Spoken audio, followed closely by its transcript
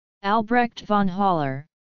Albrecht von Haller,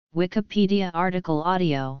 Wikipedia article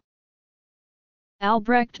audio.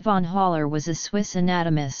 Albrecht von Haller was a Swiss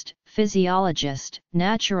anatomist, physiologist,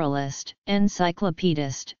 naturalist,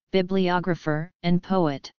 encyclopedist, bibliographer, and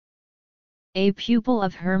poet. A pupil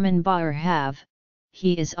of Hermann Boerhaave,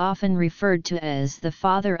 he is often referred to as the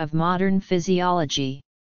father of modern physiology.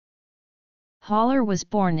 Haller was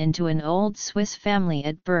born into an old Swiss family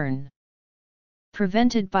at Bern.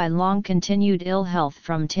 Prevented by long-continued ill health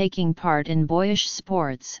from taking part in boyish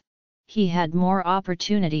sports, he had more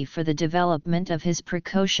opportunity for the development of his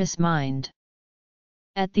precocious mind.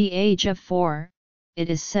 At the age of 4, it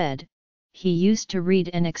is said, he used to read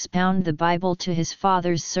and expound the Bible to his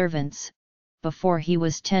father's servants. Before he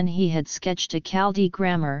was 10 he had sketched a Chaldee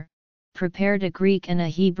grammar, prepared a Greek and a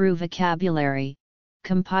Hebrew vocabulary,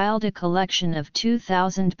 compiled a collection of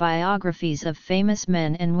 2,000 biographies of famous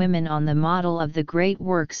men and women on the model of the great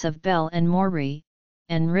works of Bell and Morey,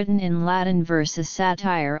 and written in Latin verse a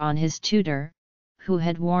satire on his tutor, who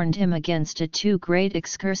had warned him against a too great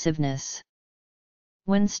excursiveness.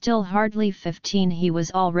 When still hardly 15 he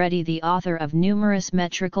was already the author of numerous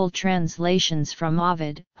metrical translations from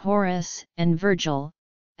Ovid, Horace, and Virgil,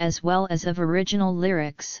 as well as of original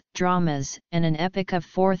lyrics, dramas, and an epic of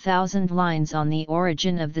 4,000 lines on the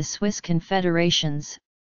origin of the Swiss Confederations,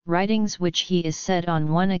 writings which he is said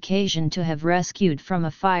on one occasion to have rescued from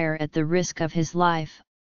a fire at the risk of his life,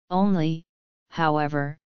 only,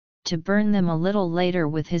 however, to burn them a little later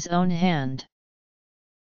with his own hand.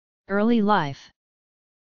 Early life.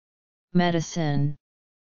 Medicine.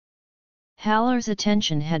 Haller's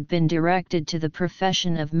attention had been directed to the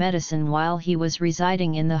profession of medicine while he was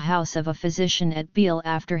residing in the house of a physician at Biel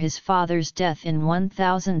after his father's death in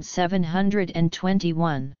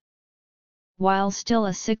 1721. While still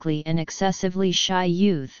a sickly and excessively shy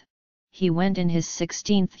youth, he went in his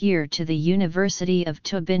 16th year to the University of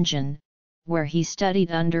Tübingen, where he studied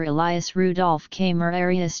under Elias Rudolf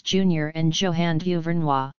Camerarius Jr. and Johann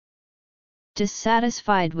Duvernois.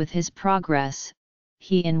 Dissatisfied with his progress,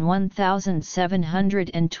 he in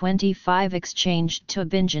 1725 exchanged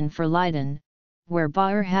Tübingen for Leiden, where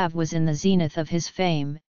Boerhaave was in the zenith of his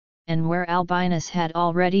fame, and where Albinus had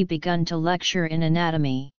already begun to lecture in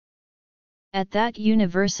anatomy. At that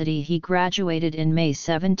university he graduated in May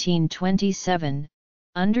 1727,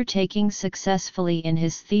 undertaking successfully in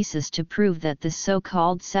his thesis to prove that the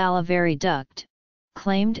so-called salivary duct,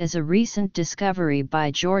 claimed as a recent discovery by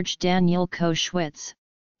George Daniel Koschwitz,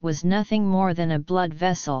 was nothing more than a blood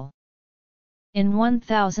vessel. In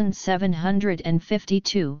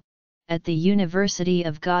 1752, at the University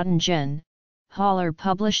of Göttingen, Haller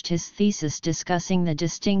published his thesis discussing the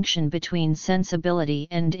distinction between sensibility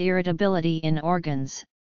and irritability in organs,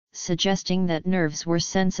 suggesting that nerves were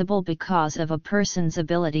sensible because of a person's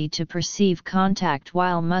ability to perceive contact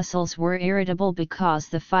while muscles were irritable because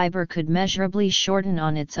the fiber could measurably shorten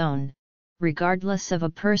on its own, regardless of a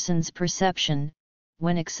person's perception,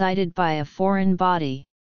 when excited by a foreign body.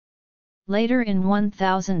 Later in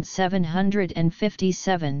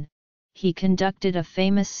 1757, he conducted a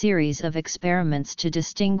famous series of experiments to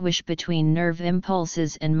distinguish between nerve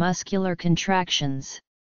impulses and muscular contractions.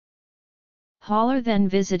 Haller then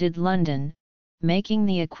visited London, making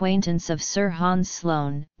the acquaintance of Sir Hans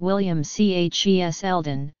Sloane, William Ches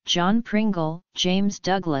Eldon, John Pringle, James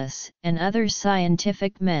Douglas, and other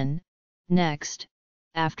scientific men. Next,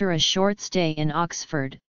 after a short stay in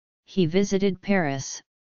Oxford, he visited Paris,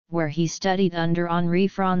 where he studied under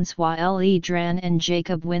Henri-François Ledran and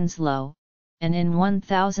Jacob Winslow, and in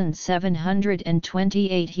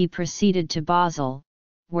 1728 he proceeded to Basel,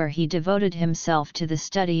 where he devoted himself to the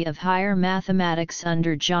study of higher mathematics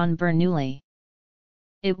under John Bernoulli.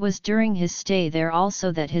 It was during his stay there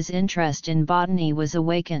also that his interest in botany was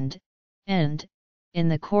awakened, and, in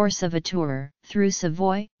the course of a tour through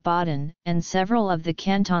Savoy, Baden, and several of the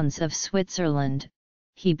cantons of Switzerland,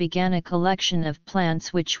 he began a collection of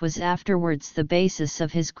plants which was afterwards the basis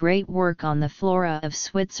of his great work on the flora of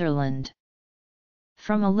Switzerland.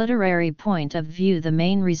 From a literary point of view, the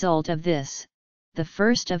main result of this, the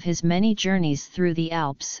first of his many journeys through the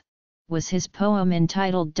Alps, was his poem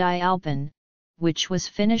entitled Die Alpen, which was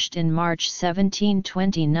finished in March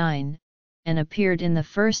 1729, and appeared in the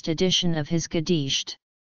first edition of his Gedicht.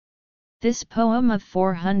 This poem of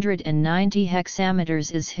 490 hexameters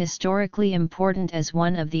is historically important as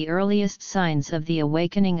one of the earliest signs of the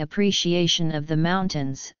awakening appreciation of the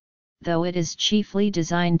mountains, though it is chiefly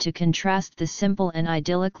designed to contrast the simple and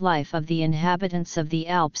idyllic life of the inhabitants of the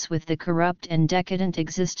Alps with the corrupt and decadent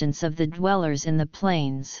existence of the dwellers in the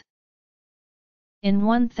plains. In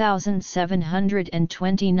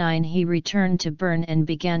 1729 he returned to Bern and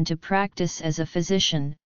began to practice as a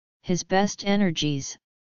physician, His best energies,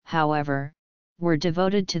 however, were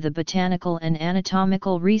devoted to the botanical and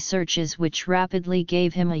anatomical researches which rapidly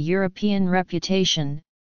gave him a European reputation,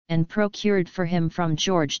 and procured for him from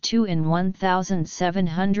George II in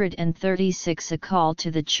 1736 a call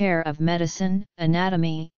to the chair of medicine,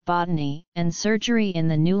 anatomy, botany, and surgery in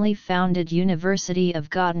the newly founded University of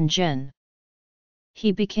Göttingen.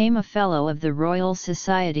 He became a Fellow of the Royal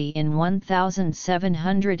Society in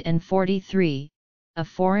 1743, a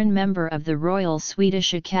foreign member of the Royal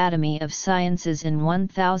Swedish Academy of Sciences in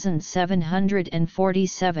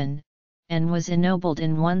 1747, and was ennobled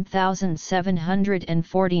in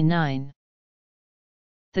 1749.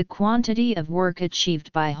 The quantity of work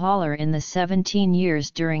achieved by Haller in the 17 years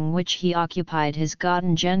during which he occupied his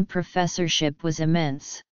Göttingen professorship was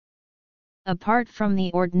immense. Apart from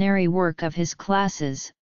the ordinary work of his classes,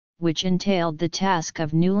 which entailed the task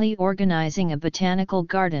of newly organizing a botanical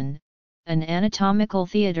garden, an anatomical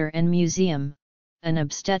theatre and museum, an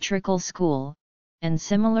obstetrical school, and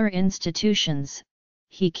similar institutions,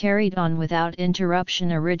 he carried on without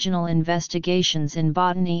interruption original investigations in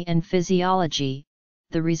botany and physiology,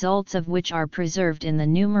 the results of which are preserved in the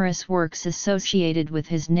numerous works associated with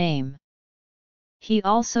his name. He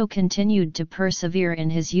also continued to persevere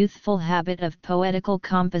in his youthful habit of poetical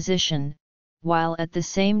composition, while at the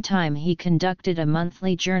same time he conducted a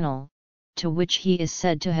monthly journal, to which he is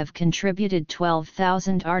said to have contributed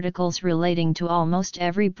 12,000 articles relating to almost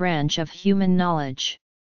every branch of human knowledge.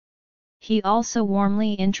 He also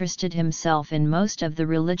warmly interested himself in most of the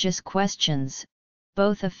religious questions,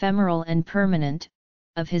 both ephemeral and permanent,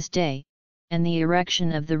 of his day, and the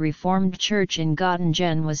erection of the Reformed Church in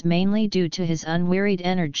Göttingen was mainly due to his unwearied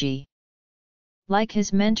energy. Like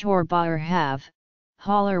his mentor Baur Have,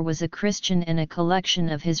 Haller was a Christian, and a collection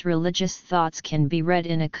of his religious thoughts can be read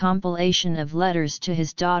in a compilation of letters to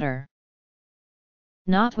his daughter.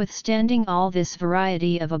 Notwithstanding all this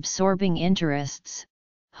variety of absorbing interests,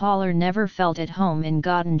 Haller never felt at home in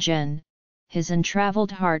Göttingen. His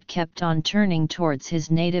untraveled heart kept on turning towards his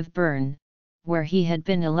native Bern, where he had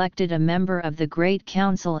been elected a member of the Great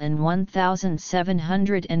Council in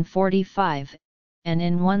 1745, and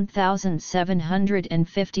in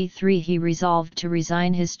 1753 he resolved to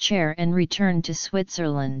resign his chair and return to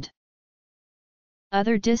Switzerland.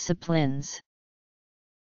 Other disciplines.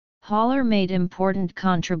 Haller made important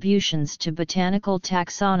contributions to botanical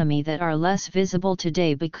taxonomy that are less visible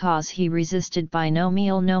today because he resisted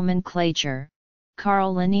binomial nomenclature,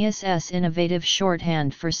 Carl Linnaeus' innovative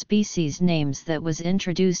shorthand for species names that was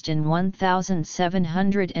introduced in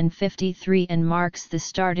 1753 and marks the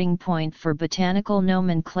starting point for botanical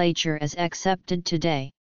nomenclature as accepted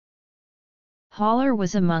today. Haller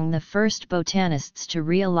was among the first botanists to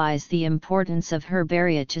realize the importance of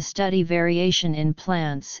herbaria to study variation in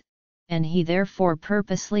plants, and he therefore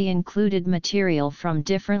purposely included material from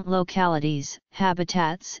different localities,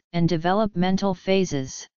 habitats, and developmental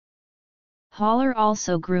phases. Haller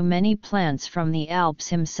also grew many plants from the Alps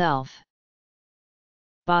himself.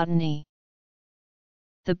 Botany.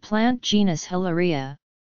 The plant genus Hilaria,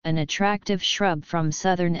 an attractive shrub from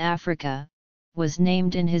southern Africa, was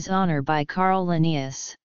named in his honor by Carl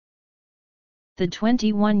Linnaeus. The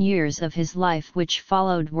 21 years of his life which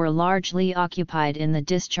followed were largely occupied in the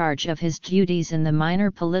discharge of his duties in the minor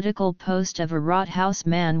political post of a Rathaus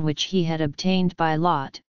man which he had obtained by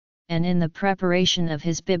lot, and in the preparation of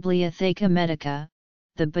his Bibliotheca Medica,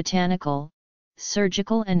 the botanical,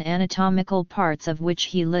 surgical and anatomical parts of which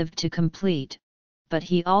he lived to complete, but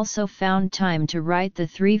he also found time to write the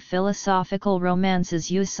 3 philosophical romances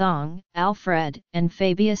Usong, Alfred, and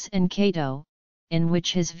Fabius and Cato, in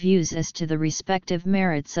which his views as to the respective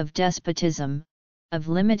merits of despotism, of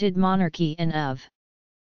limited monarchy and of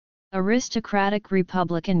aristocratic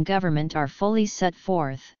republican government are fully set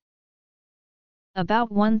forth.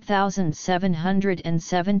 About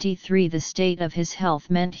 1773 the state of his health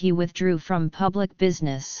meant he withdrew from public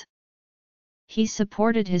business. He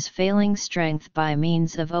supported his failing strength by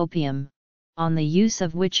means of opium, on the use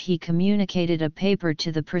of which he communicated a paper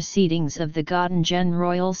to the Proceedings of the Göttingen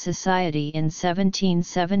Royal Society in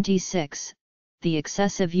 1776. The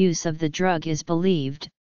excessive use of the drug is believed,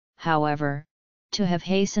 however, to have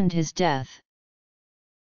hastened his death.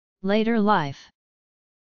 Later life.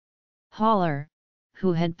 Haller,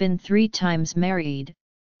 who had been 3 times married,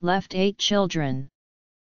 left 8 children.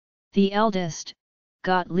 The eldest,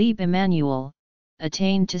 Gottlieb Emanuel,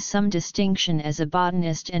 attained to some distinction as a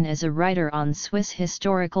botanist and as a writer on Swiss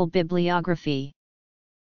historical bibliography.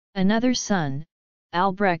 Another son,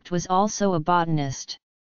 Albrecht, was also a botanist.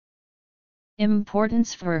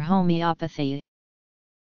 Importance for homeopathy.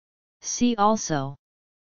 See also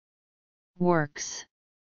Works.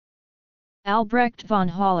 Albrecht von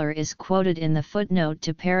Haller is quoted in the footnote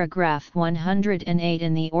to paragraph 108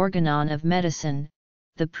 in the Organon of Medicine,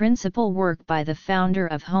 the principal work by the founder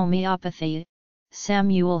of homeopathy,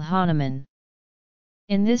 Samuel Hahnemann.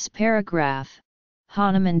 In this paragraph,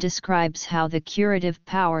 Hahnemann describes how the curative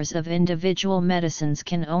powers of individual medicines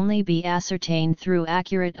can only be ascertained through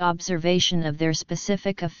accurate observation of their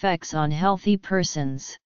specific effects on healthy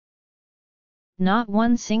persons. Not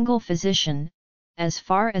one single physician, as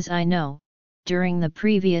far as I know, during the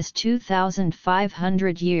previous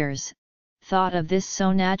 2,500 years, thought of this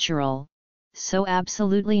so natural, so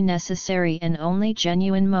absolutely necessary and only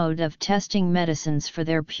genuine mode of testing medicines for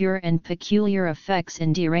their pure and peculiar effects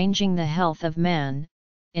in deranging the health of man,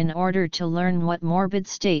 in order to learn what morbid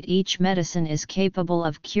state each medicine is capable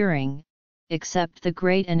of curing, except the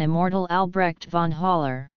great and immortal Albrecht von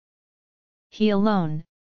Haller. He alone,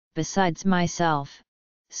 besides myself,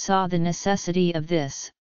 saw the necessity of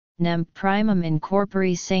this, nem primum in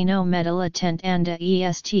corpore sano medilatent anda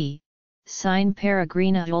est, sine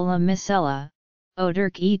peregrina ola micella,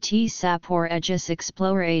 odorc et sapor egis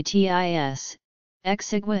exploratis,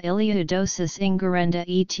 exigua iliodosis ingerenda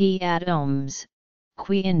et ad oms,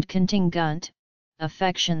 qui ind contingunt,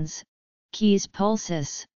 affections, quis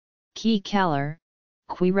pulsus, qui calor,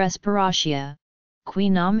 qui respiratio,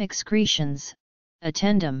 qui nam excretions,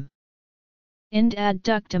 attendum. Ind ad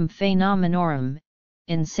ductum phenomenorum,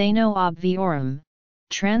 insano obviorum,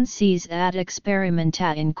 transes ad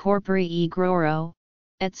experimenta in corpore groro,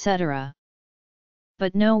 etc.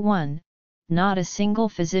 But no one, not a single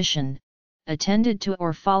physician, attended to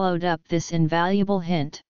or followed up this invaluable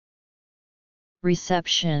hint.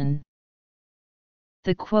 Reception.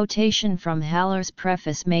 The quotation from Haller's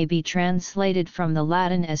preface may be translated from the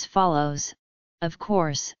Latin as follows: of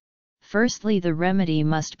course, firstly the remedy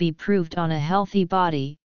must be proved on a healthy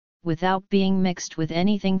body, without being mixed with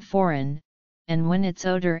anything foreign, and when its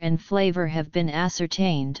odor and flavor have been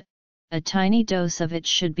ascertained, a tiny dose of it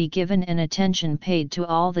should be given and attention paid to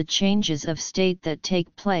all the changes of state that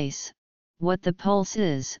take place, what the pulse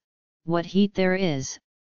is, what heat there is,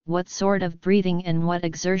 what sort of breathing and what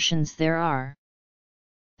exertions there are.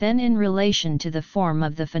 Then in relation to the form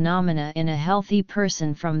of the phenomena in a healthy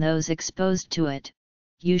person from those exposed to it,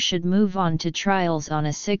 you should move on to trials on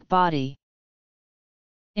a sick body.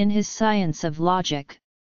 In his Science of Logic,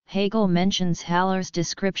 Hegel mentions Haller's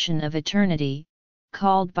description of eternity,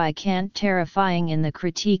 called by Kant terrifying in the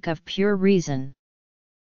Critique of Pure Reason.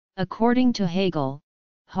 According to Hegel,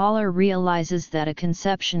 Haller realizes that a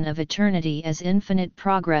conception of eternity as infinite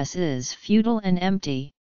progress is futile and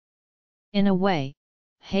empty. In a way,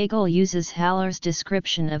 Hegel uses Haller's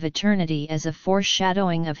description of eternity as a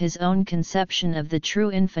foreshadowing of his own conception of the true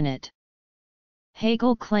infinite.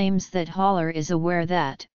 Hegel claims that Haller is aware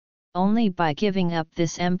that, only by giving up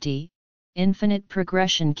this empty, infinite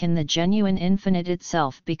progression can the genuine infinite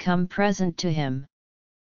itself become present to him.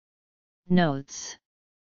 Notes.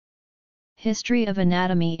 History of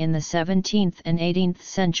Anatomy in the 17th and 18th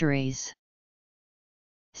centuries.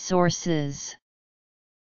 Sources.